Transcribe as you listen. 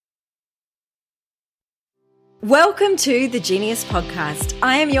Welcome to the Genius Podcast.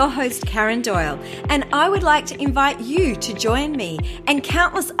 I am your host, Karen Doyle, and I would like to invite you to join me and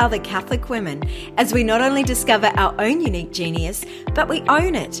countless other Catholic women as we not only discover our own unique genius, but we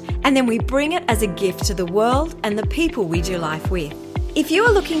own it, and then we bring it as a gift to the world and the people we do life with. If you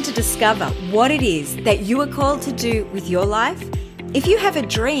are looking to discover what it is that you are called to do with your life, if you have a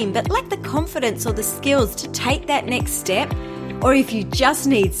dream but lack the confidence or the skills to take that next step, or if you just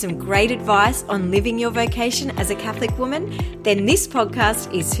need some great advice on living your vocation as a Catholic woman, then this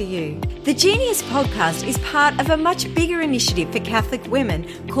podcast is for you. The Genius Podcast is part of a much bigger initiative for Catholic women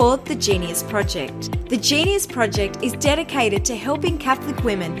called the Genius Project. The Genius Project is dedicated to helping Catholic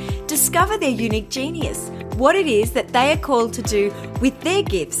women discover their unique genius, what it is that they are called to do with their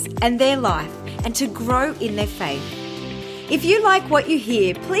gifts and their life, and to grow in their faith. If you like what you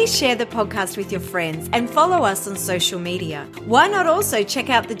hear, please share the podcast with your friends and follow us on social media. Why not also check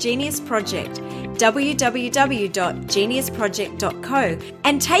out the Genius Project, www.geniusproject.co,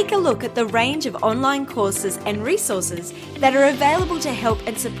 and take a look at the range of online courses and resources that are available to help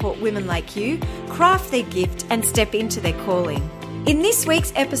and support women like you craft their gift and step into their calling. In this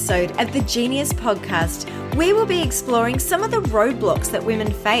week's episode of the Genius Podcast, we will be exploring some of the roadblocks that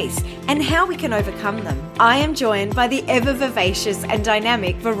women face and how we can overcome them. I am joined by the ever-vivacious and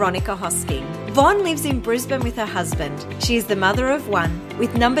dynamic Veronica Hosking. Von lives in Brisbane with her husband. She is the mother of one,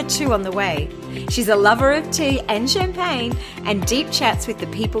 with number 2 on the way. She's a lover of tea and champagne and deep chats with the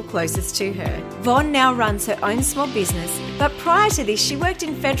people closest to her. Von now runs her own small business, but prior to this, she worked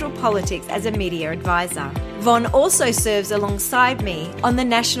in federal politics as a media advisor. Von also serves alongside me on the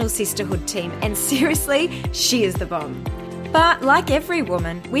National Sisterhood team, and seriously, she is the bomb. But like every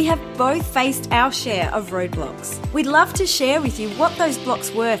woman, we have both faced our share of roadblocks. We'd love to share with you what those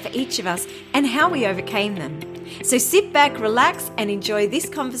blocks were for each of us and how we overcame them. So sit back, relax, and enjoy this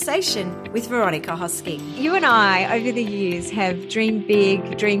conversation with Veronica Hosking. You and I, over the years, have dreamed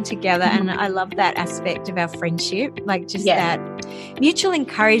big, dreamed together, and I love that aspect of our friendship, like just that mutual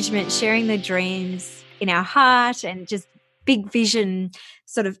encouragement, sharing the dreams in our heart and just big vision,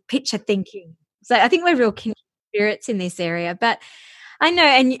 sort of picture thinking. So I think we're real kindred spirits in this area. But I know,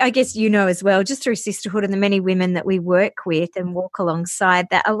 and I guess you know as well, just through sisterhood and the many women that we work with and walk alongside,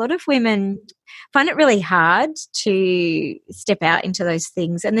 that a lot of women find it really hard to step out into those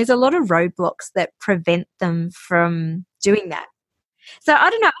things. And there's a lot of roadblocks that prevent them from doing that. So I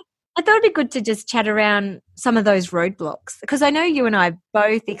don't know. I thought it'd be good to just chat around some of those roadblocks, because I know you and I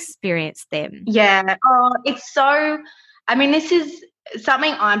both experienced them. Yeah. Oh, it's so, I mean, this is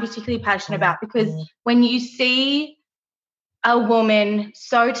something I'm particularly passionate about, because when you see a woman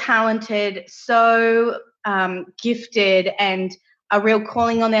so talented, so gifted, and a real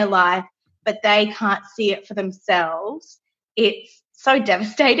calling on their life, but they can't see it for themselves, it's so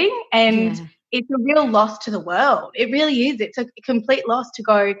devastating, and it's a real loss to the world. It really is. It's a complete loss to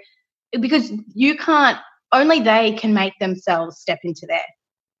go, because you can't, only they can make themselves step into their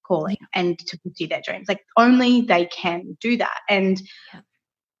calling and to pursue their dreams. Like only they can do that. And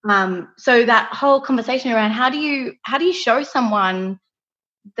so that whole conversation around how do you show someone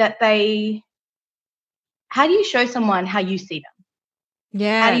that how do you show someone how you see them?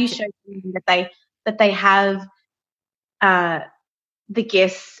 Yeah. How do you show them that they have the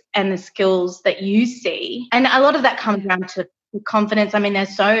gifts and the skills that you see? And a lot of that comes down to confidence. I mean,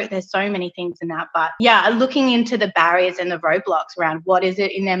 there's so many things in that, but looking into the barriers and the roadblocks around what is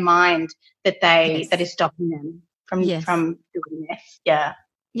it in their mind that that is stopping them from doing this.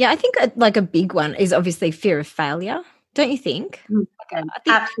 Yeah, I think like a big one is obviously fear of failure. Don't you think? I think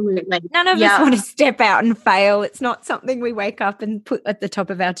absolutely. None of us want to step out and fail. It's not something we wake up and put at the top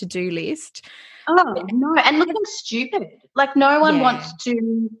of our to-do list. Oh no! And look how stupid. Like no one wants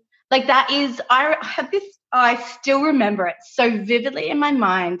to. Like that is. I still remember it so vividly in my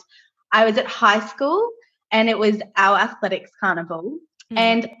mind. I was at high school and it was our athletics carnival,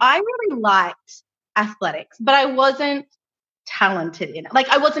 and I really liked athletics, but I wasn't talented in it. Like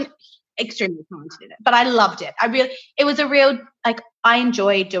I wasn't extremely talented in it, but I loved it. It was a real, like I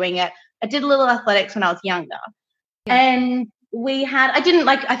enjoyed doing it. I did a little athletics when I was younger, and I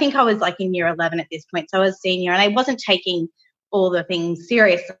think I was like in year 11 at this point, so I was senior, and I wasn't taking all the things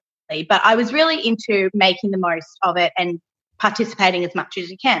seriously. But I was really into making the most of it and participating as much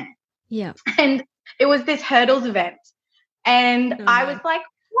as you can. Yeah. And it was this hurdles event. And I was like,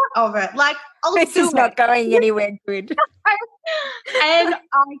 what of it? Like, this is not going anywhere good. And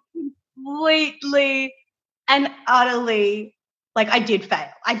I completely and utterly, like, I did fail.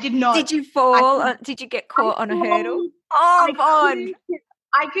 I did not. Did you fall? Did you get caught on a hurdle? Oh, Von.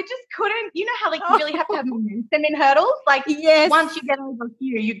 I couldn't, you know how like you really have to have momentum in hurdles? Like once you get over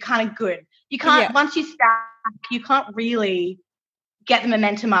here, you're kind of good. You can't, once you start you can't really get the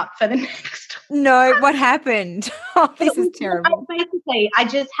momentum up for the next. No, what happened? Oh, this is terrible. I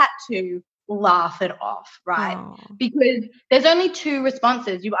just had to laugh it off, right? Oh. Because there's only two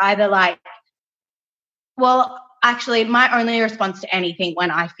responses. You either like, well, actually, my only response to anything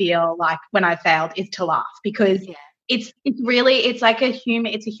when I feel like when I failed is to laugh, because it's like a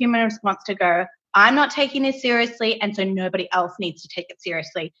human response to go, I'm not taking this seriously, and so nobody else needs to take it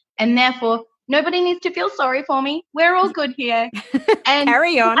seriously, and therefore nobody needs to feel sorry for me. We're all good here. And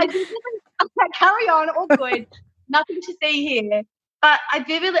carry on. Carry on, all good. Nothing to see here. But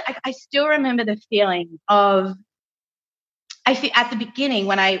I still remember the feeling of, at the beginning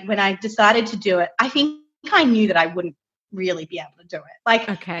when I decided to do it, I think I knew that I wouldn't really be able to do it. Like,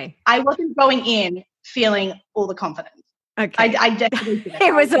 okay, I wasn't going in feeling all the confidence. Okay, I definitely didn't.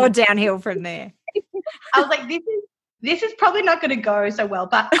 It was all downhill from there. I was like, this is probably not going to go so well,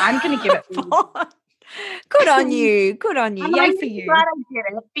 but I'm going to give it. Good on you. Good on you. Yay for you. Glad I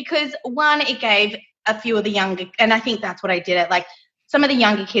did it, because one, it gave a few of the younger, and I think that's what I did it. Like, some of the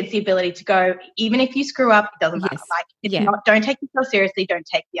younger kids the ability to go, even if you screw up, it doesn't matter. Like, it's not, don't take yourself seriously. Don't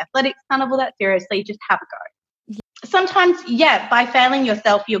take the athletics carnival that seriously. Just have a go. Sometimes, by failing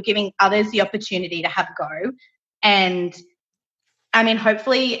yourself, you're giving others the opportunity to have a go. And I mean,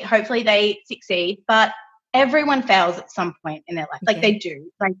 hopefully they succeed, but everyone fails at some point in their life. Like, they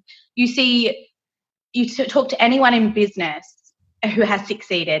do. Like, you talk to anyone in business who has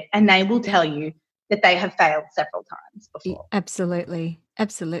succeeded, and they will tell you that they have failed several times before. Absolutely.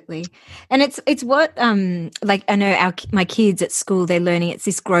 And it's what like, I know my kids at school, they're learning, it's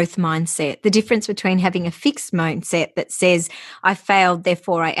this growth mindset. The difference between having a fixed mindset that says I failed,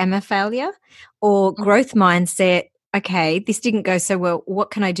 therefore I am a failure, or growth mindset, okay, this didn't go so well,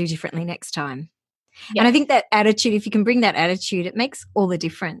 what can I do differently next time? Yes. And I think that attitude, if you can bring that attitude, it makes all the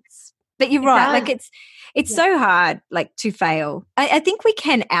difference. But you're right, like it's so hard, like, to fail. I think we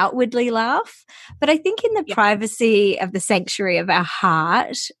can outwardly laugh, but I think in the privacy of the sanctuary of our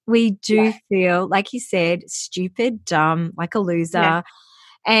heart, we do feel, like you said, stupid, dumb, like a loser.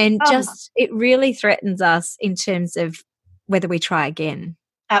 And just, it really threatens us in terms of whether we try again.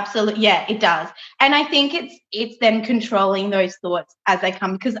 Absolutely. Yeah, it does. And I think it's then controlling those thoughts as they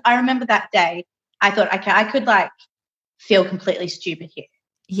come, because I remember that day I thought, okay, I could like feel completely stupid here.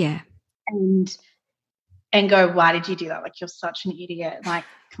 Yeah. And go, why did you do that? Like, you're such an idiot. Like,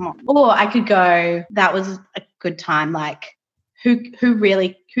 come on. Or I could go, that was a good time. Like, who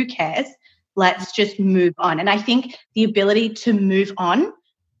cares? Let's just move on. And I think the ability to move on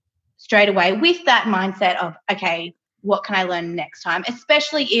straight away with that mindset of, okay, what can I learn next time?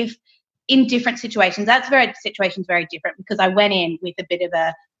 Especially if in different situations, situation's very different, because I went in with a bit of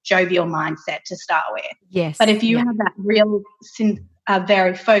a jovial mindset to start with. Yes. But if you have that real,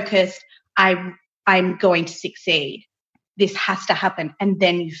 very focused, I'm going to succeed, this has to happen, and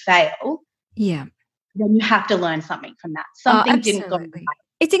then you fail, then you have to learn something from that. Something didn't go right.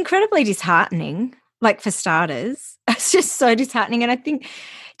 It's incredibly disheartening, like, for starters. It's just so disheartening. And I think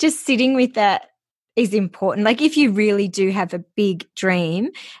just sitting with that is important. Like, if you really do have a big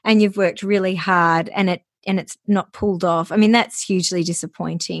dream and you've worked really hard and it's not pulled off, I mean, that's hugely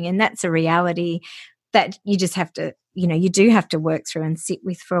disappointing, and that's a reality that you just have to, you do have to work through and sit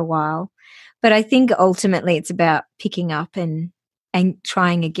with for a while. But I think ultimately it's about picking up and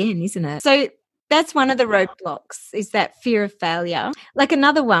trying again, isn't it? So that's one of the roadblocks, is that fear of failure. Like,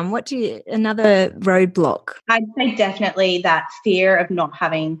 another one, another roadblock? I'd say definitely that fear of not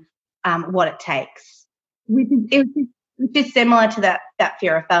having what it takes, which is similar to that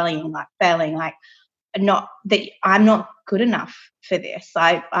fear of failing, like not that I'm not good enough for this.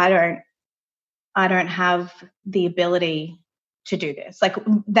 I don't have the ability to do this. Like,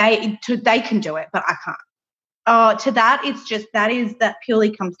 they can do it, but I can't. Oh, to that, that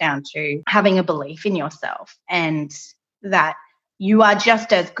purely comes down to having a belief in yourself, and that you are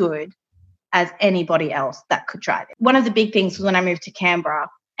just as good as anybody else that could try this. One of the big things was when I moved to Canberra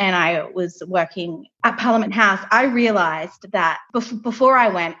and I was working at Parliament House, I realised that before I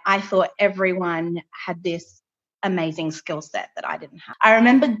went, I thought everyone had this amazing skill set that I didn't have. I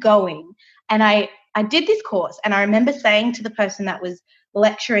remember going, and I did this course, and I remember saying to the person that was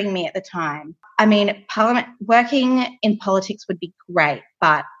lecturing me at the time, I mean, working in politics would be great,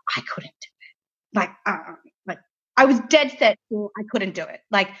 but I couldn't do it. Like I was dead set sure I couldn't do it.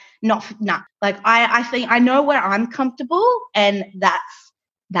 Like, like I think I know where I'm comfortable, and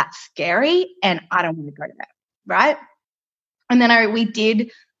that's scary, and I don't want to go to that, right? And then I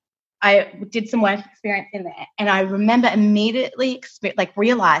did some work experience in there, and I remember immediately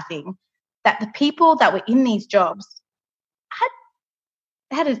realizing that the people that were in these jobs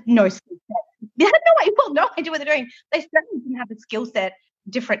had no skill set they had no idea what they're doing. They certainly didn't have a skill set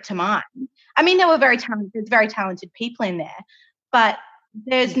different to mine. I mean, there's very talented people in there, but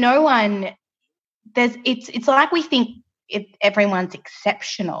there's no one. It's like we think everyone's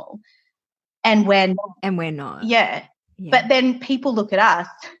exceptional, and we're not. Yeah. But then people look at us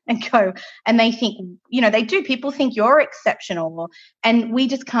and go, and they think, they do. People think you're exceptional, and we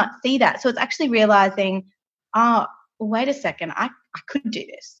just can't see that. So it's actually realizing, wait a second, I could do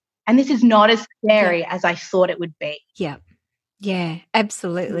this. And this is not as scary as I thought it would be. Yeah. Yeah,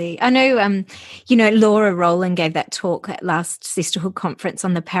 absolutely. I know, Laura Rowland gave that talk at last Sisterhood conference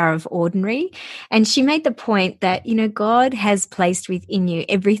on the power of ordinary. And she made the point that, God has placed within you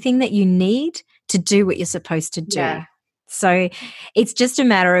everything that you need to do what you're supposed to do. Yeah. So it's just a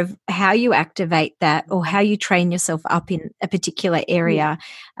matter of how you activate that or how you train yourself up in a particular area.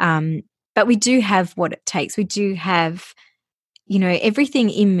 But we do have what it takes. We do have, everything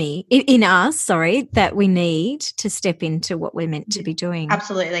in us, that we need to step into what we're meant to be doing.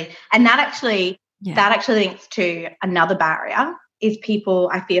 Absolutely. And that actually links to another barrier is people,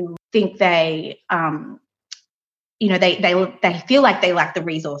 I think they, they feel like they lack the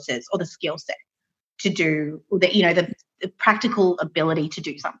resources or the skill set to do, or the practical ability to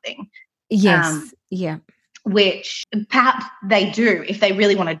do something. Yes. Which perhaps they do if they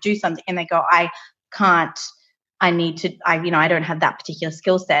really want to do something and they go, I don't have that particular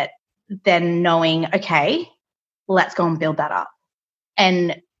skill set, then knowing, okay, well, let's go and build that up.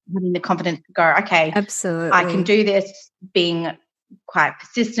 And having the confidence to go, okay, absolutely, I can do this, being quite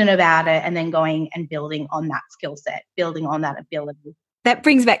persistent about it, and then going and building on that skill set, building on that ability. That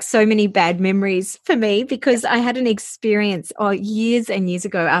brings back so many bad memories for me because I had an experience years and years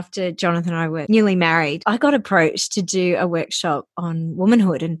ago after Jonathan and I were newly married. I got approached to do a workshop on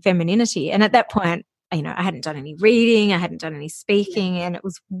womanhood and femininity. And at that point, I hadn't done any reading, I hadn't done any speaking, and it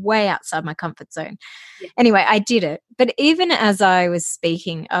was way outside my comfort zone. Yeah. Anyway, I did it. But even as I was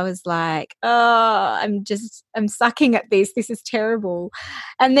speaking, I was like, I'm sucking at this. This is terrible.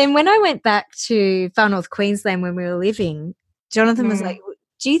 And then when I went back to Far North Queensland when we were living, Jonathan was like,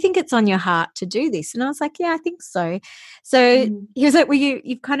 do you think it's on your heart to do this? And I was like, yeah, I think so. So he was like, well,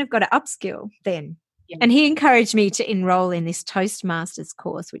 you've kind of got to upskill then. Yeah. And he encouraged me to enroll in this Toastmasters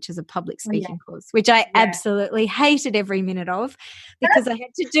course, which is a public speaking course, which I absolutely hated every minute of because I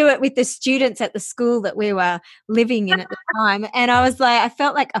had to do it with the students at the school that we were living in at the time. And I was like, I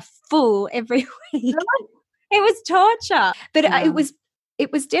felt like a fool every week. It was torture. But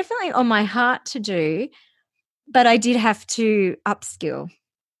it was definitely on my heart to do. But I did have to upskill.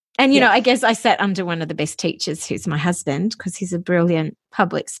 And, I guess I sat under one of the best teachers, who's my husband, because he's a brilliant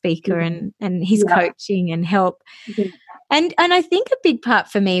public speaker and his coaching and help. Yeah. And I think a big part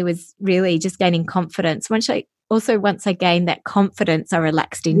for me was really just gaining confidence. Once I gained that confidence, I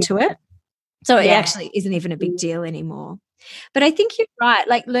relaxed into it. So it actually isn't even a big deal anymore. But I think you're right,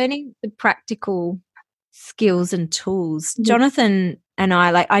 like learning the practical skills and tools. Jonathan and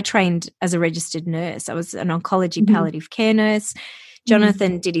I trained as a registered nurse. I was an oncology palliative care nurse.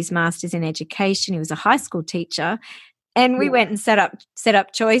 Jonathan did his master's in education. He was a high school teacher. And we went and set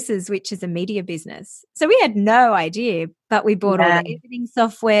up Choices, which is a media business. So we had no idea, but we bought all the editing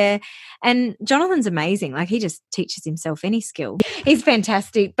software. And Jonathan's amazing. Like, he just teaches himself any skill. He's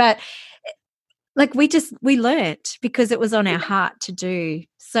fantastic. But like we learnt because it was on our heart to do.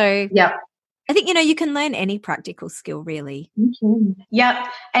 So I think, you can learn any practical skill really. Yep.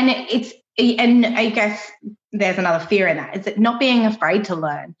 And I guess there's another fear in that, is that not being afraid to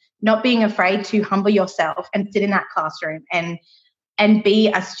learn, not being afraid to humble yourself and sit in that classroom and be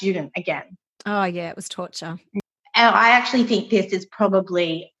a student again. Oh yeah, it was torture. And I actually think this is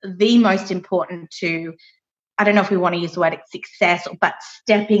probably the most important to, I don't know if we want to use the word success, but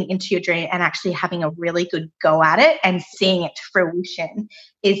stepping into your dream and actually having a really good go at it and seeing it to fruition,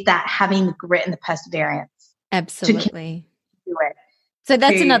 is that having the grit and the perseverance. Absolutely. To do it. So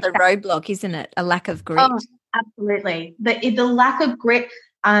that's another roadblock, isn't it? A lack of grit. Oh, absolutely. The lack of grit,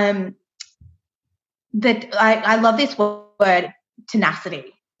 that I love this word,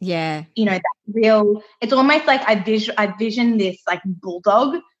 tenacity. Yeah. That real, it's almost like I vision this like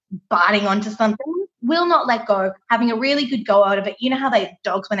bulldog biting onto something, will not let go, having a really good go out of it. You know how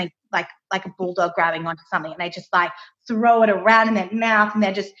dogs, when they like a bulldog grabbing onto something, and they just like throw it around in their mouth, and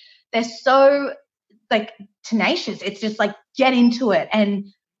they're so like tenacious. It's just like, get into it and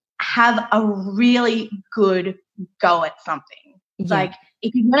have a really good go at something. Yeah. Like,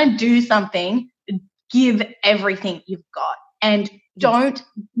 if you're going to do something, give everything you've got, and don't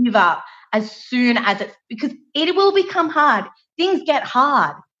give up as soon as because it will become hard. Things get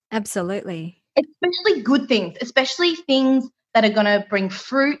hard. Absolutely. Especially good things, especially things that are going to bring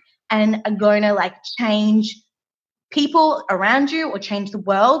fruit and are going to like change people around you or change the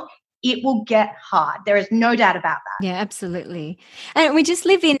world, it will get hard. There is no doubt about that. Yeah, absolutely. And we just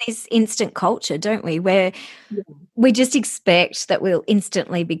live in this instant culture, don't we, where we just expect that we'll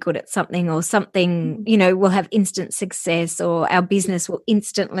instantly be good at something, or something, you know, we'll have instant success, or our business will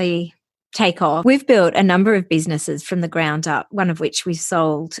instantly take off. We've built a number of businesses from the ground up, one of which we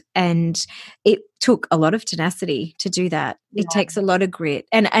sold, and it took a lot of tenacity to do that. It takes a lot of grit.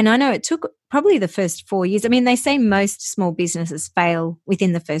 And I know it took probably the first 4 years. I mean, they say most small businesses fail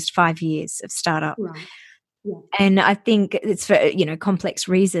within the first 5 years of startup. Right. Yeah. And I think it's for, you know, complex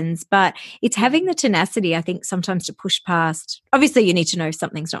reasons, but it's having the tenacity, I think, sometimes to push past. Obviously, you need to know if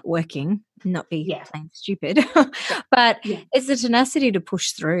something's not working, not be plain stupid, but it's the tenacity to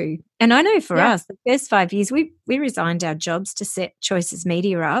push through. And I know for us, the first 5 years, we resigned our jobs to set Choices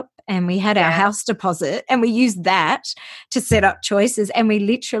Media up, and we had our house deposit, and we used that to set up Choices, and we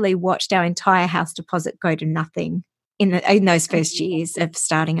literally watched our entire house deposit go to nothing in those first years of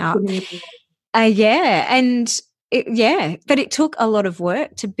starting up. But it took a lot of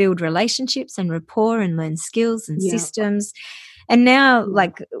work to build relationships and rapport and learn skills and systems. And now,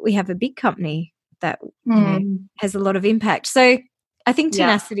 like, we have a big company that you know, has a lot of impact. So I think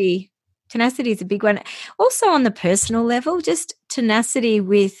tenacity is a big one. Also on the personal level, just tenacity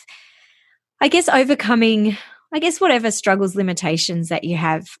with, I guess, overcoming, I guess, whatever struggles, limitations that you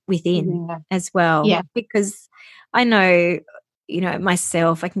have within as well. Yeah. Because I know, you know,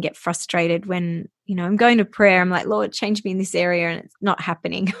 myself, I can get frustrated when, you know, I'm going to prayer. I'm like, Lord, change me in this area, and it's not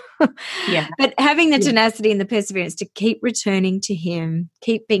happening. But having the tenacity and the perseverance to keep returning to Him,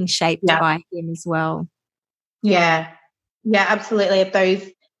 keep being shaped by Him as well. Yeah. Yeah, absolutely.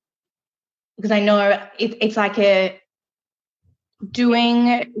 Because I know it's like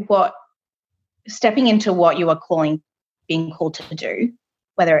stepping into what you are being called to do,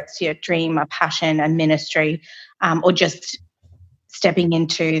 whether it's your dream, a passion, a ministry, or just stepping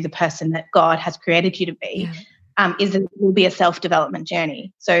into the person that God has created you to be, will be a self-development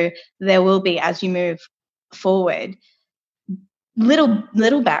journey. So there will be, as you move forward,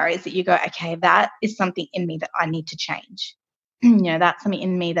 little barriers that you go, okay, that is something in me that I need to change. You know, that's something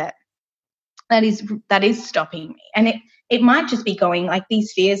in me that is stopping me. And it might just be going like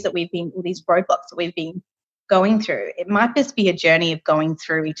these fears that or these roadblocks that we've been going through. It might just be a journey of going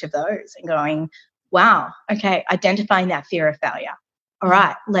through each of those and going, wow, okay, identifying that fear of failure. All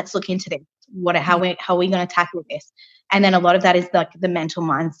right, let's look into this. How are we going to tackle this? And then a lot of that is like the mental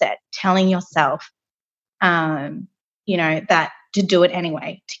mindset, telling yourself, you know, that to do it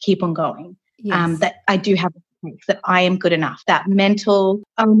anyway, to keep on going, that I do have that I am good enough. That mental,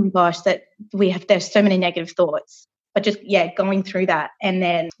 oh my gosh, that there's so many negative thoughts, but just going through that, and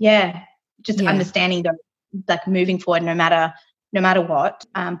then understanding those, like moving forward, no matter what.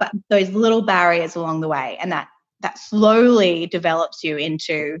 But those little barriers along the way, and that slowly develops you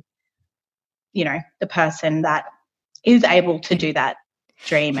into, you know, the person that is able to do that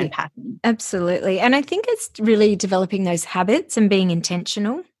dream and passion. Absolutely. And I think it's really developing those habits and being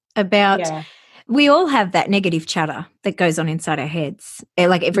intentional about we all have that negative chatter that goes on inside our heads,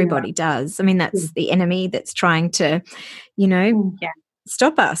 like everybody does. I mean, that's the enemy that's trying to, you know,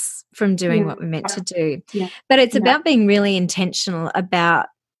 stop us from doing what we're meant to do. But it's about being really intentional about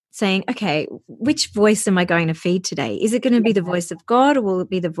saying, okay, which voice am I going to feed today? Is it going to be the voice of God, or will it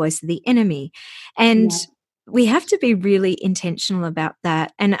be the voice of the enemy? And we have to be really intentional about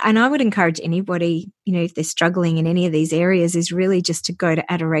that. And I would encourage anybody, you know, if they're struggling in any of these areas, is really just to go to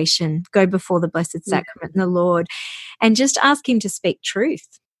adoration, go before the Blessed Sacrament and the Lord, and just ask Him to speak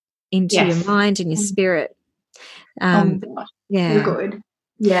truth into your mind and your spirit. So good.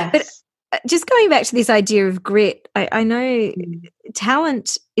 Yes. But just going back to this idea of grit, I know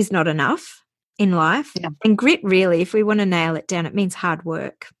talent is not enough in life. And grit, really, if we want to nail it down, it means hard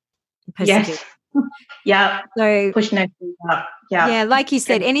work. Yes. Yeah. So pushing it up. Yeah, like you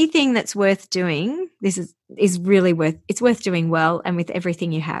said, anything that's worth doing, this is really worth doing well, and with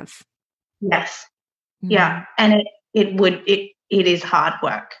everything you have. Yes. Yeah. And it is hard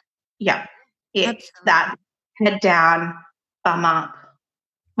work. Yeah. It's that head down, bum up.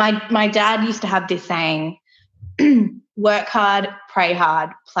 My dad used to have this saying, work hard, pray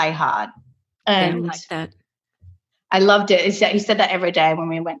hard, play hard. And like that. I loved it. He said that every day when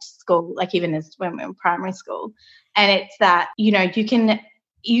we went to school, like even when we were in primary school. And it's that, you know, you can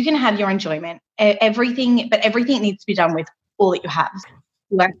have your enjoyment, everything, but everything needs to be done with all that you have.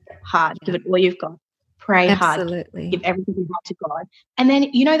 Work hard, give it all you've got. Pray hard, give everything you have to God. And then,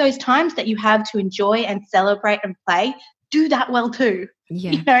 you know, those times that you have to enjoy and celebrate and play, do that well too.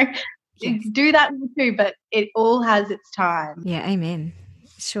 You know, do that well too, but it all has its time. Yeah, amen.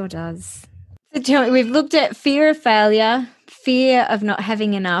 Sure does. So tell me, we've looked at fear of failure, fear of not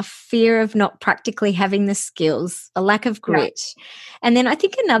having enough, fear of not practically having the skills, a lack of grit. And then I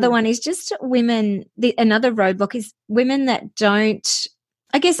think another one is just women, another roadblock is women that don't,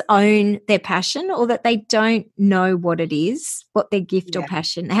 I guess, own their passion, or that they don't know what it is, what their gift or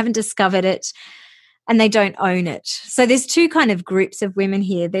passion. They haven't discovered it and they don't own it. So there's two kind of groups of women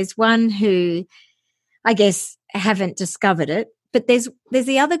here. There's one who, I guess, haven't discovered it, but there's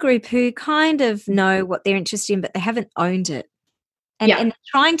the other group who kind of know what they're interested in, but they haven't owned it. And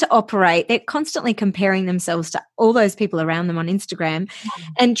trying to operate, they're constantly comparing themselves to all those people around them on Instagram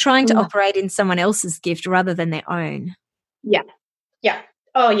and trying to operate in someone else's gift rather than their own. Yeah. Yeah.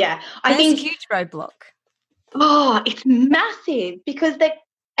 Oh, yeah. I think it's a huge roadblock. Oh, it's massive because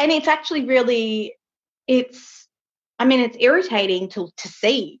and it's actually really, it's irritating to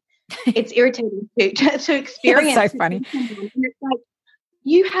see. It's irritating to experience. That's so funny. It's like,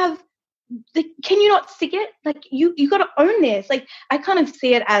 can you not see it? Like you got to own this. Like I kind of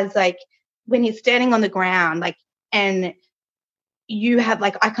see it as like when you're standing on the ground, like, and you have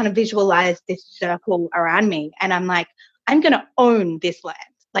like, I kind of visualize this circle around me and I'm like, I'm going to own this land.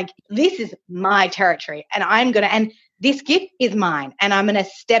 Like this is my territory and this gift is mine and I'm going to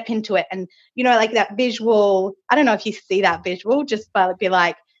step into it. And, like that visual, I don't know if you see that visual, just be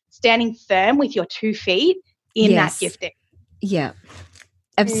like standing firm with your 2 feet in that gifting. Yeah,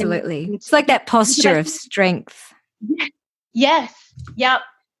 absolutely. It's like that posture of strength. Yes. Yep.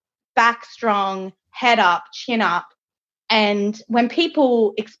 Back strong, head up, chin up. And when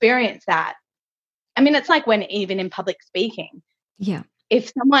people experience that, it's like when even in public speaking. Yeah.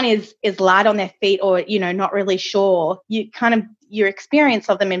 If someone is light on their feet or, not really sure, your experience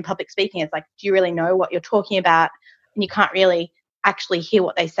of them in public speaking is like, do you really know what you're talking about? And you can't really actually hear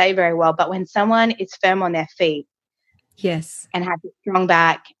what they say very well. But when someone is firm on their feet, yes, and has a strong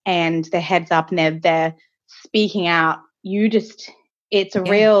back and their heads up and they're speaking out, it's a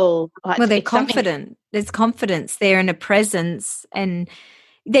real. They're confident. There's confidence there and a presence, and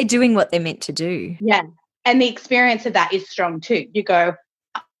they're doing what they're meant to do. Yeah. And the experience of that is strong too. You go,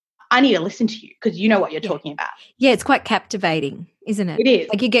 I need to listen to you because you know what you're talking about. Yeah, it's quite captivating, isn't it? It is.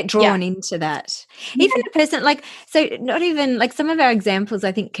 Like you get drawn into that. Even a person so not even like some of our examples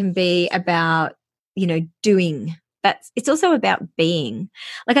I think can be about, doing. But it's also about being.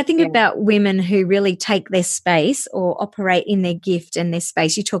 Like I think about women who really take their space or operate in their gift and their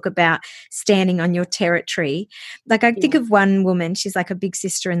space. You talk about standing on your territory. Like I think of one woman, she's like a big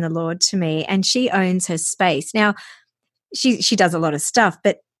sister in the Lord to me, and she owns her space. Now, she does a lot of stuff,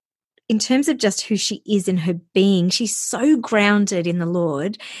 but in terms of just who she is in her being, she's so grounded in the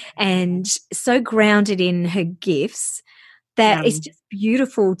Lord and so grounded in her gifts that it's just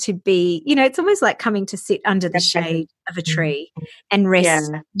beautiful to be, it's almost like coming to sit under the shade of a tree and rest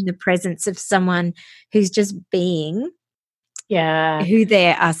in the presence of someone who's just being who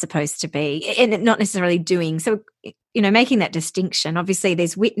they are supposed to be and not necessarily doing. So, making that distinction, obviously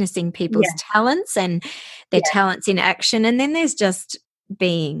there's witnessing people's talents and their talents in action, and then there's just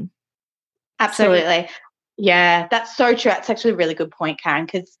being. Absolutely. Yeah, that's so true. That's actually a really good point, Karen,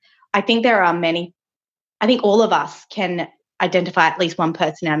 because I think I think all of us can identify at least one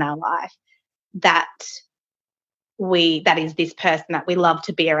person in our life that is this person that we love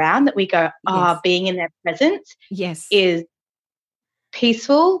to be around, that we go, being in their presence is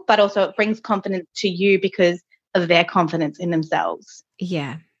peaceful, but also it brings confidence to you because of their confidence in themselves.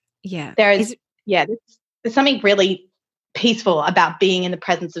 Yeah. Yeah. There's something really peaceful about being in the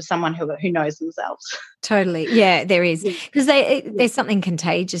presence of someone who knows themselves. Totally. Yeah, there is. Because there's something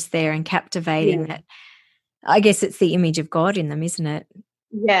contagious there and captivating that I guess it's the image of God in them, isn't it?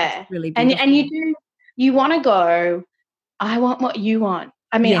 Yeah. It's really beautiful. And you want to go, I want what you want.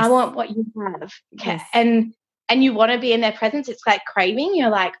 I want what you have. Yes. And you want to be in their presence. It's like craving. You're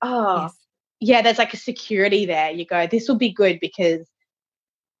like, there's like a security there. You go, this will be good because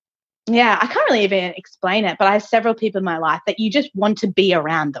I can't really even explain it, but I have several people in my life that you just want to be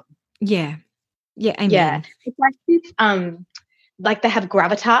around them. Yeah. Yeah. Amen. Yeah. It's like this, like they have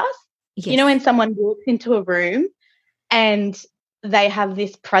gravitas. Yes. When someone walks into a room and they have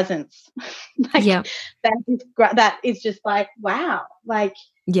this presence, that is just like, wow. Like,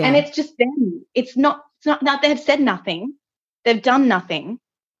 and it's just them. It's not that they've said nothing. They've done nothing,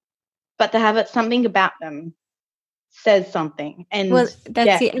 but they have something about them says something. And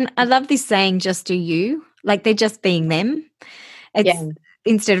that's it. And I love this saying, just do you. Like they're just being them. It's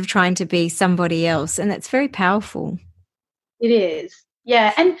instead of trying to be somebody else. And that's very powerful. It is.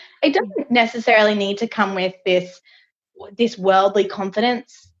 Yeah. And it doesn't necessarily need to come with this worldly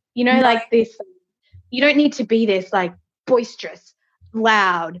confidence, like this. You don't need to be this like boisterous,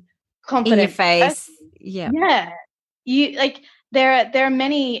 loud, in your confident face. person. Yeah. Yeah. You like there are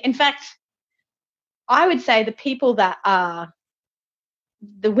many, in fact, I would say the people that are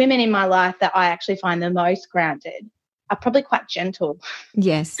the women in my life that I actually find the most grounded are probably quite gentle.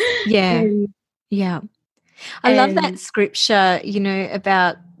 Yes. Yeah. And Yeah. I love that and scripture,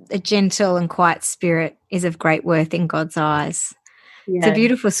 about a gentle and quiet spirit is of great worth in God's eyes. It's a yeah.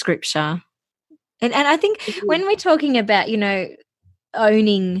 beautiful scripture. And I think when we're talking about,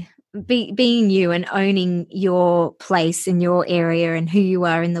 owning, being you and owning your place in your area and who you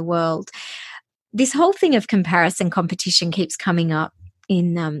are in the world, this whole thing of comparison competition keeps coming up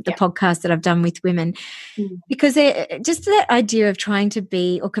in the Yeah. podcast that I've done with women, Mm. because just that idea of trying to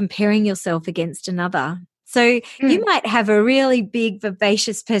be or comparing yourself against another. So you might have a really big,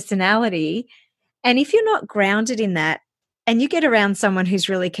 vivacious personality, and if you're not grounded in that and you get around someone who's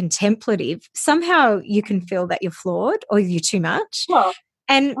really contemplative, somehow you can feel that you're flawed or you're too much. Well,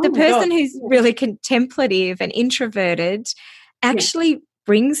 And oh the my God. person who's Yeah. really contemplative and introverted actually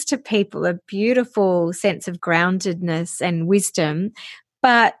brings to people a beautiful sense of groundedness and wisdom,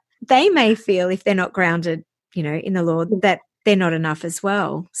 but they may feel, if they're not grounded, in the Lord, that they're not enough as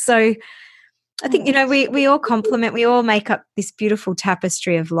well. So I think, we all complement, we all make up this beautiful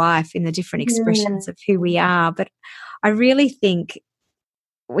tapestry of life in the different expressions of who we are. But I really think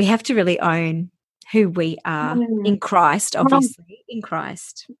we have to really own who we are in Christ, obviously, in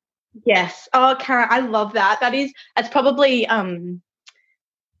Christ. Yes. Oh, Karen, I love that. That's probably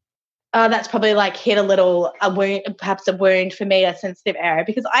like hit a wound, perhaps a wound for me, a sensitive area,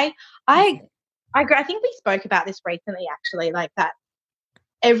 because I agree. I think we spoke about this recently, actually, like that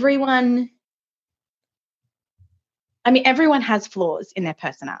everyone has flaws in their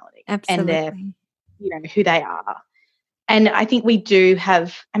personality and their, Absolutely. who they are. And I think we do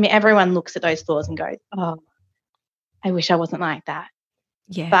have, everyone looks at those flaws and goes, oh, I wish I wasn't like that.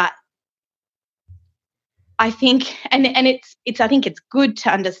 Yeah. But I think, and I think it's good to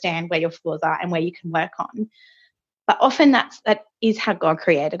understand where your flaws are and where you can work on. But often that is how God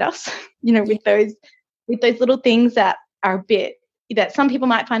created us, with those little things that are a bit, that some people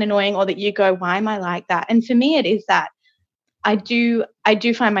might find annoying, or that you go, why am I like that? And for me, it is that I do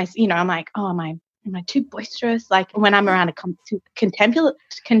find I'm like, oh, am I too boisterous? Like when I'm around a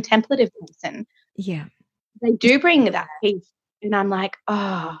contemplative person, Yeah. they do bring that peace, and I'm like,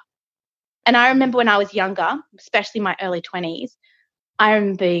 oh. And I remember when I was younger, especially my early 20s, I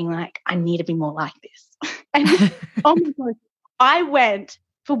remember being like, I need to be more like this. And oh my God, I went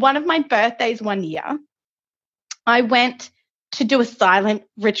for one of my birthdays one year, I went to do a silent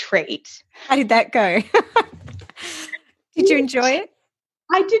retreat. How did that go? Did you enjoy it?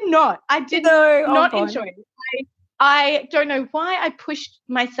 I did not. I did not enjoy it. I don't know why I pushed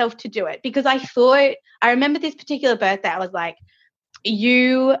myself to do it, because I remember this particular birthday, I was like,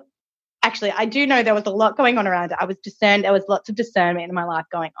 actually, I do know there was a lot going on around it. I was discerned. There was lots of discernment in my life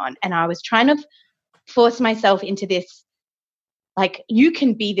going on. And I was trying to force myself into this, like, you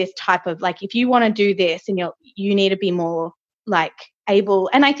can be this type of, like, if you want to do this, and you need to be more like able.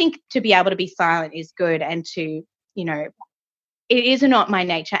 And I think to be able to be silent is good, and to, it is not my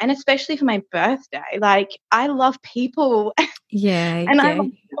nature. And especially for my birthday, like, I love people. Yeah. And Yeah.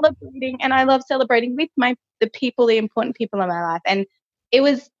 I love celebrating with the people, the important people in my life. And it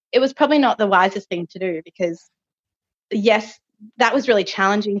was probably not the wisest thing to do, because yes, that was really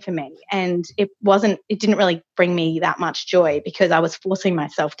challenging for me, and it didn't really bring me that much joy, because I was forcing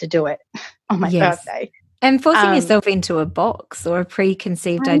myself to do it on my birthday. And forcing yourself into a box or a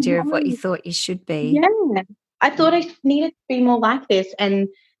preconceived I idea of what you know. thought you should be. Yeah. I thought I needed to be more like this, and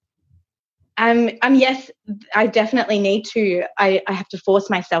yes, I definitely need to. I have to force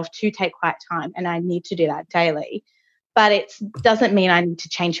myself to take quiet time, and I need to do that daily. But it doesn't mean I need to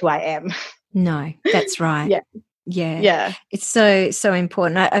change who I am. No, that's right. Yeah. Yeah. Yeah. It's so, so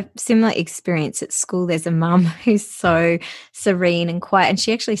important. A similar experience at school. There's a mum who's so serene and quiet, and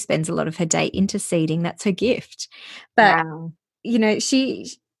she actually spends a lot of her day interceding. That's her gift. But, Wow.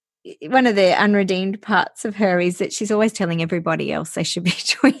 one of the unredeemed parts of her is that she's always telling everybody else they should be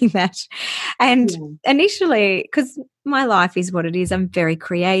doing that. And initially, because my life is what it is, I'm very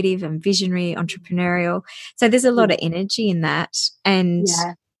creative, I'm visionary, entrepreneurial. So there's a lot of energy in that. And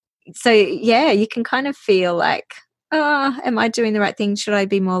so, you can kind of feel like, oh, am I doing the right thing? Should I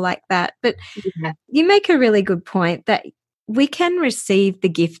be more like that? But you make a really good point that we can receive the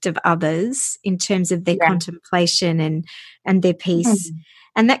gift of others in terms of their contemplation and their peace.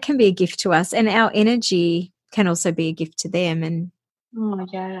 And that can be a gift to us. And our energy can also be a gift to them. And Oh,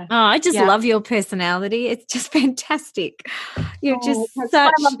 yeah. Oh, I just Yeah. love your personality. It's just fantastic. You're just Oh, that's why I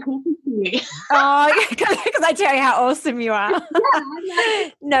such love talking to you. oh, because I tell you how awesome you are. Yeah,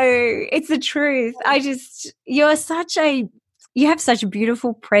 No, it's the truth. You're such a you have such a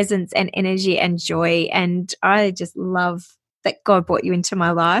beautiful presence and energy and joy, and I just love that God brought you into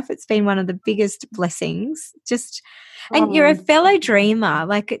my life. It's been one of the biggest blessings. And you're a fellow dreamer.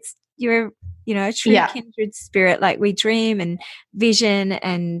 Like you're a true yeah, kindred spirit. Like we dream and vision,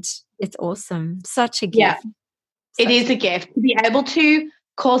 and it's awesome. Such a yeah. gift. It Such is a a gift to be able to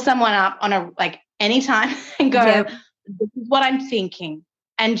call someone up on a anytime and go, Yep. this is what I'm thinking,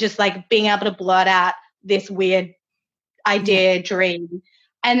 and just like being able to blurt out this weird Yep. idea, dream,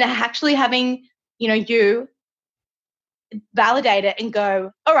 and actually having you validate it and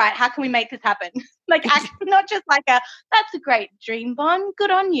go, all right, how can we make this happen? Like, actually, not just like that's a great dream, Bon,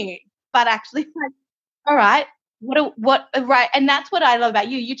 good on you, but actually like, all right, right, and that's what I love about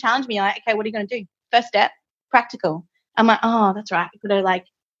you. You challenge me, like, okay, what are you going to do? First step, practical. I'm like, oh, that's right. You got to like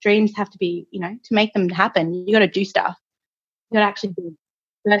dreams have to be, to make them happen. You got to do stuff. You got to actually do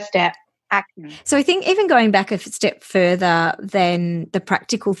first step action. So I think even going back a step further than the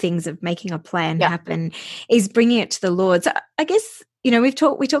practical things of making a plan Yeah, happen is bringing it to the Lord. So I guess we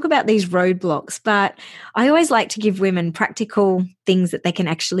talk about these roadblocks, but I always like to give women practical things that they can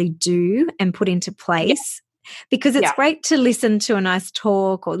actually do and put into yeah, place, because it's yeah, great to listen to a nice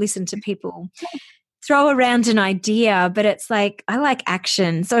talk or listen to people throw around an idea, but it's like I like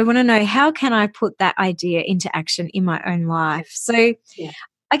action. So I want to know, how can I put that idea into action in my own life? So yeah,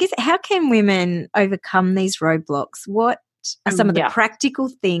 I guess, how can women overcome these roadblocks? What are some of the yeah. practical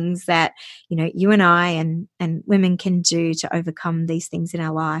things that, you and I and women can do to overcome these things in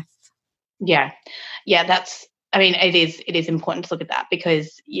our life? Yeah. Yeah, I mean, it is important to look at that,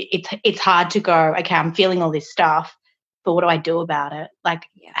 because it's hard to go, okay, I'm feeling all this stuff, but what do I do about it? Like,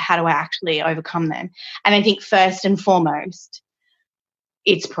 Yeah, how do I actually overcome them? And I think first and foremost,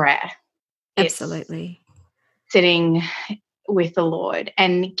 it's prayer. It's absolutely. sitting with the Lord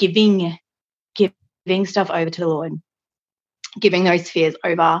and giving stuff over to the Lord, giving those fears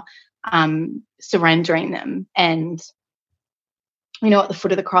over, surrendering them, and at the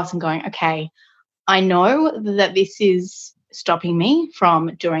foot of the cross and going, okay, I know that this is stopping me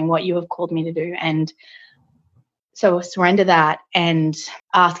from doing what you have called me to do. And so surrender that and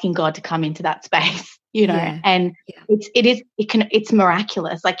asking God to come into that space, Yeah, and yeah, it's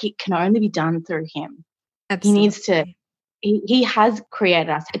miraculous. Like, it can only be done through him. He needs to, absolutely. he has created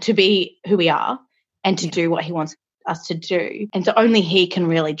us to be who we are and to Yeah. do what he wants us to do. And so only he can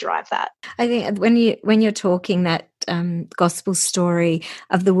really drive that. I think when you're talking, that gospel story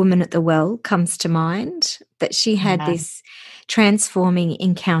of the woman at the well comes to mind, that she had Yeah. this transforming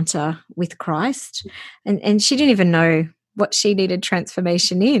encounter with Christ, and she didn't even know what she needed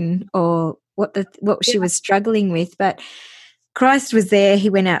transformation in, or what she was struggling with, but Christ was there. He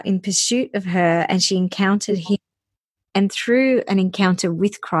went out in pursuit of her, and she encountered him. And through an encounter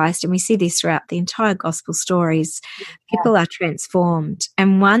with Christ, and we see this throughout the entire gospel stories, people are transformed.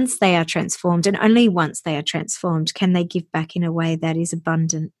 And once they are transformed, and only once they are transformed, can they give back in a way that is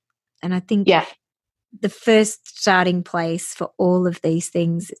abundant. And I think Yeah. the first starting place for all of these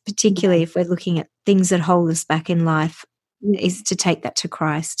things, particularly if we're looking at things that hold us back in life, is to take that to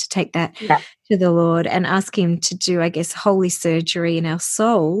Christ, to take that Yeah. to the Lord, and ask him to do, I guess, holy surgery in our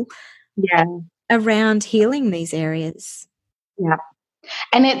soul Yeah. around healing these areas. Yeah.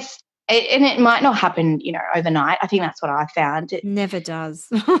 And it might not happen, overnight. I think that's what I found. Never does.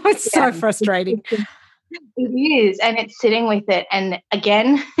 It's Yeah, so frustrating. it is, and it's sitting with it, and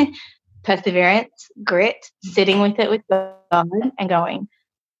again, perseverance, grit, sitting with it with God and going,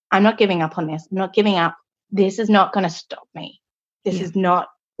 I'm not giving up on this. I'm not giving up. This is not going to stop me. This Yeah. is not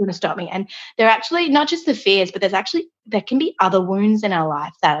going to stop me. And they're actually not just the fears, but there can be other wounds in our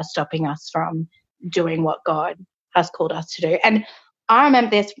life that are stopping us from doing what God has called us to do. And I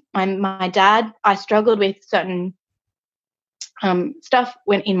remember this. My dad, I struggled with certain stuff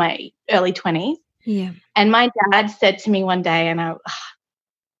when in my early 20s. Yeah. And my dad said to me one day, and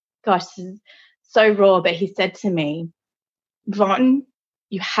gosh, this is so raw, but he said to me, Von,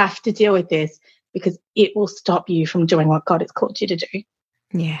 you have to deal with this because it will stop you from doing what God has called you to do.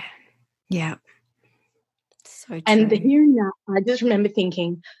 Yeah. Yeah. So And true. hearing that, I just remember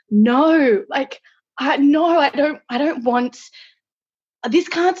thinking, no, no, I don't want, this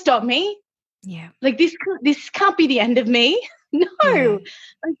can't stop me. Yeah. Like, this can't be the end of me. Yeah. No,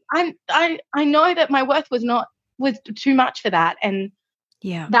 like, I know that my worth was too much for that. And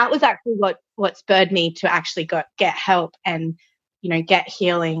Yeah. that was actually what spurred me to actually get help and, get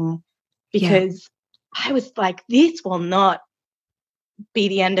healing, Yeah. because I was like, this will not be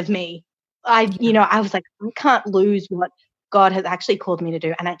the end of me. I was like, I can't lose what God has actually called me to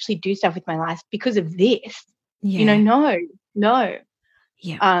do and actually do stuff with my life because of this. Yeah. No.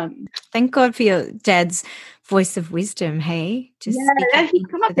 Yeah. Thank God for your dad's voice of wisdom, hey? Just speaking he's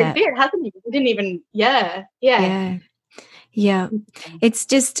come up into a that. bit, hasn't he? He didn't even, Yeah. It's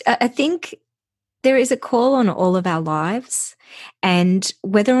just, I think there is a call on all of our lives, and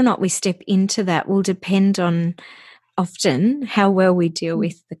whether or not we step into that will depend on often how well we deal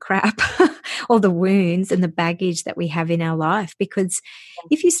with the crap or the wounds and the baggage that we have in our life. Because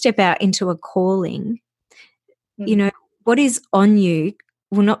if you step out into a calling, what is on you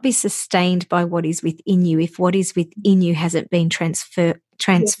will not be sustained by what is within you if what is within you hasn't been transformed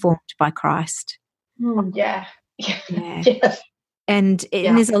by Christ. Yeah. Yes. And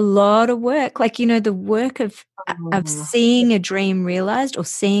there's a lot of work, like, the work of seeing a dream realized or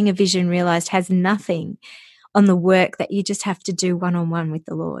seeing a vision realized has nothing on the work that you just have to do one-on-one with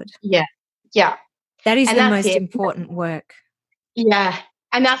the Lord. Yeah. That is the most important work. Yeah.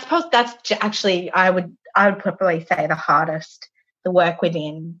 And that's actually, I would probably say the hardest, the work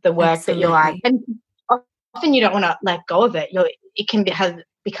within, the work Absolutely. That you're like, and often you don't want to let go of it. It can has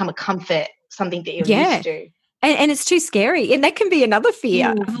become a comfort, something that you're used to. And it's too scary. And that can be another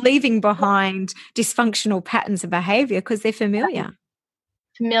fear of leaving behind dysfunctional patterns of behavior because they're familiar.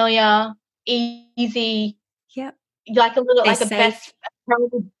 Familiar, easy. Yep. Like a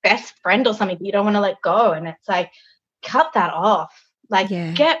best friend or something that you don't want to let go. And it's like, cut that off. Like,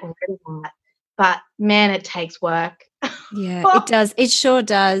 get rid of that. But, man, it takes work. Yeah, it does. It sure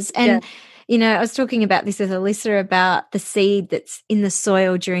does. And, I was talking about this with Alyssa about the seed that's in the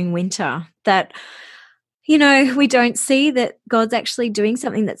soil during winter that, we don't see that God's actually doing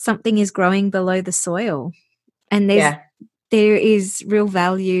something, that something is growing below the soil. And there is real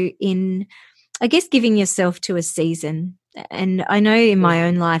value in, I guess, giving yourself to a season. And I know in my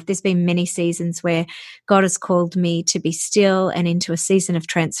own life, there's been many seasons where God has called me to be still and into a season of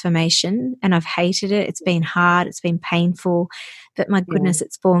transformation. And I've hated it. It's been hard. It's been painful. But my goodness,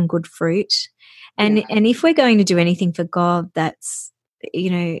 it's borne good fruit. And if we're going to do anything for God that's,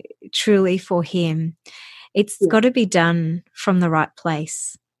 truly for Him, it's got to be done from the right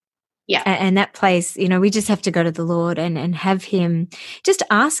place. Yeah. And that place, we just have to go to the Lord and have Him, just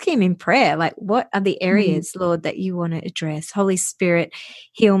ask Him in prayer, like, what are the areas, Lord, that you want to address? Holy Spirit,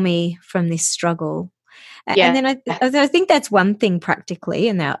 heal me from this struggle. And then I think that's one thing practically,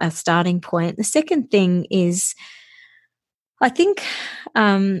 and our starting point. The second thing is, I think,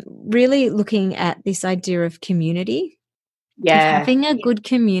 really looking at this idea of community. Of having a good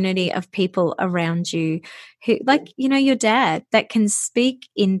community of people around you who, like, your dad, that can speak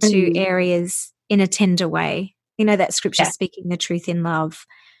into areas in a tender way. That scripture, speaking the truth in love.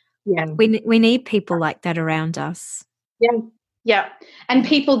 Yeah. We need people like that around us. Yeah. Yeah. And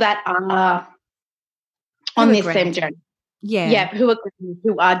people that are on this same journey. Yeah. Who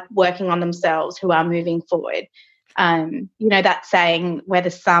are working on themselves, who are moving forward. That saying, we're the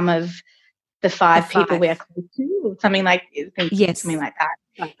sum of the five people we are close to, or something like something like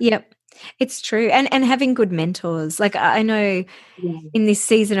that. Yep, it's true. And having good mentors. Like, I know in this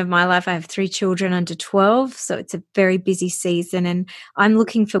season of my life, I have 3 children under 12, so it's a very busy season, and I'm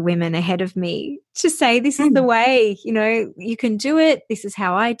looking for women ahead of me to say, this is the way, you can do it. This is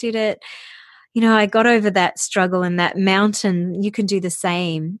how I did it. I got over that struggle and that mountain. You can do the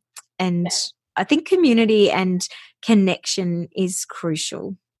same. And I think community and connection is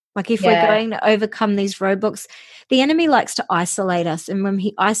crucial. Like, if we're going to overcome these roadblocks, the enemy likes to isolate us. And when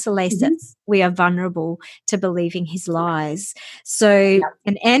he isolates us, we are vulnerable to believing his lies. So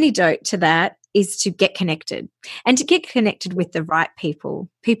an antidote to that is to get connected, and to get connected with the right people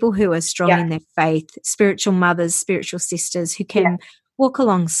who are strong in their faith, spiritual mothers, spiritual sisters who can walk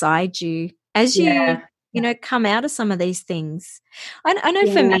alongside you as you come out of some of these things. I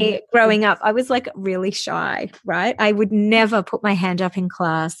know for me, growing up, I was like really shy, right? I would never put my hand up in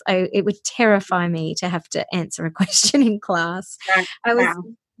class. It would terrify me to have to answer a question in class. I was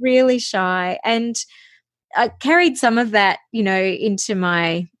really shy, and I carried some of that, into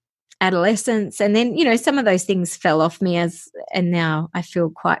my adolescence. And then, some of those things fell off me and now I feel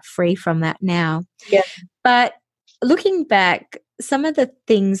quite free from that now. Yeah. But looking back, some of the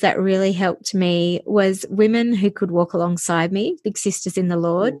things that really helped me was women who could walk alongside me, big sisters in the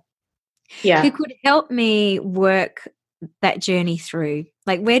Lord, who could help me work that journey through.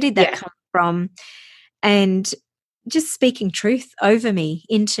 Like, where did that come from? And just speaking truth over me,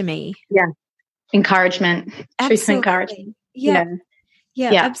 into me. Yeah. Encouragement. Truth and encouragement. Yeah,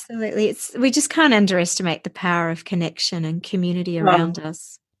 absolutely. We just can't underestimate the power of connection and community around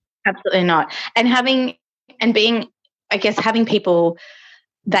us. Absolutely not. And being I guess having people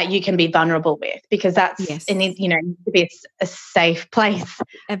that you can be vulnerable with, because that's, Yes. it needs, needs to be a safe place.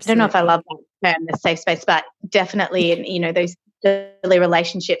 Absolutely. I don't know if I love that term, the safe space, but definitely, those early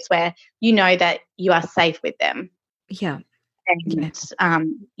relationships where that you are safe with them. Yeah. And,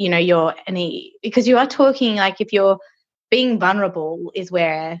 because you are talking, like, if you're being vulnerable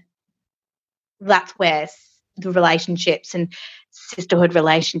that's where the relationships and sisterhood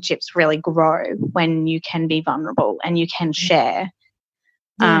relationships really grow, when you can be vulnerable and you can share.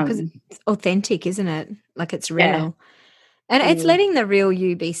 Yeah, because it's authentic, isn't it? Like, it's real. Yeah. And it's letting the real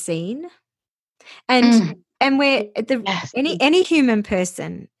you be seen. And where any human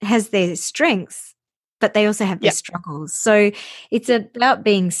person has their strengths, but they also have their struggles. So it's about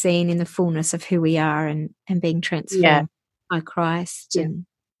being seen in the fullness of who we are, and being transformed by Christ. Yeah. And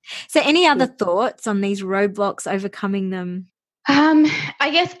so any other thoughts on these roadblocks, overcoming them? I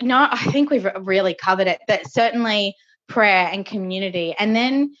guess no, I think we've really covered it, but certainly prayer and community. And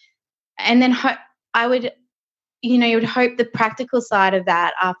then I would, you would hope the practical side of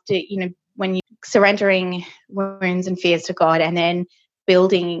that, after, when you surrendering wounds and fears to God, and then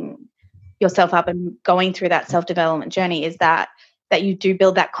building yourself up and going through that self-development journey, is that you do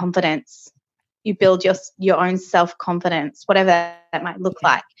build that confidence. You build your own self-confidence, whatever that might look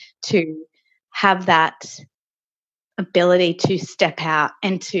like, to have that ability to step out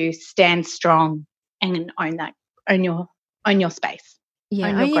and to stand strong and own your space.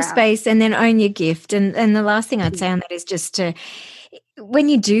 Yeah, own your space, and then own your gift. And the last thing I'd say on that is just to, when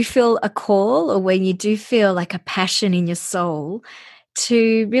you do feel a call, or when you do feel like a passion in your soul,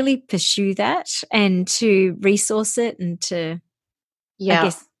 to really pursue that and to resource it, and to, I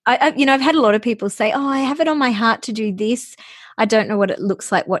guess, I've had a lot of people say, oh, I have it on my heart to do this. I don't know what it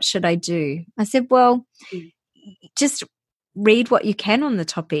looks like. What should I do? I said, well, just read what you can on the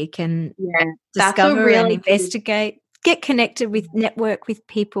topic, and discover and investigate, get connected with, network with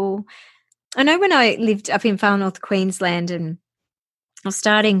people. I know when I lived up in far north Queensland, and I was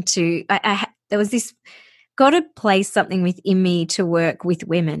starting to, there was this, God had placed something within me to work with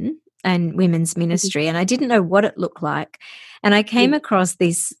women and women's ministry, and I didn't know what it looked like. And I came across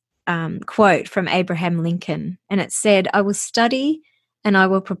this quote from Abraham Lincoln, and it said, I will study and I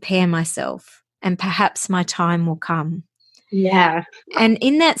will prepare myself, and perhaps my time will come. Yeah. And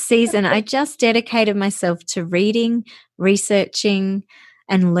in that season, I just dedicated myself to reading, researching,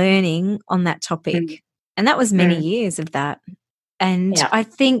 and learning on that topic. And that was many years of that. And I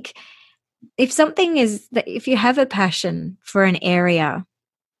think if you have a passion for an area,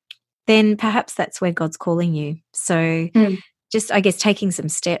 then perhaps that's where God's calling you. So just, I guess, taking some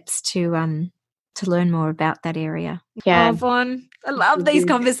steps to learn more about that area. Yeah. Oh, Von, I love these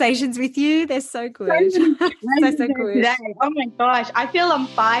conversations with you. They're so good. so good. Today. Oh my gosh, I feel on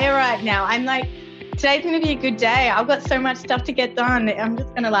fire right now. I'm like, today's going to be a good day. I've got so much stuff to get done. I'm just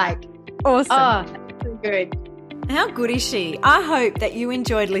going to awesome. Oh, that's so good. How good is she? I hope that you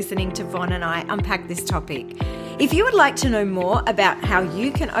enjoyed listening to Von and I unpack this topic. If you would like to know more about how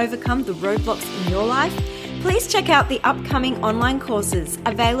you can overcome the roadblocks in your life, please check out the upcoming online courses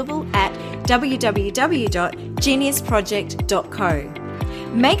available at www.geniusproject.co.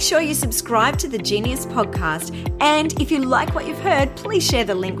 Make sure you subscribe to the Genius Podcast, and if you like what you've heard, please share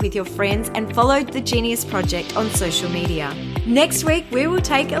the link with your friends and follow the Genius Project on social media. Next week, we will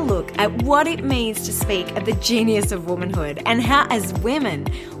take a look at what it means to speak of the genius of womanhood, and how, as women,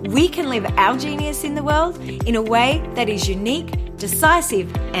 we can live our genius in the world in a way that is unique,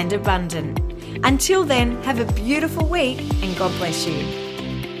 decisive, and abundant. Until then, have a beautiful week, and God bless you.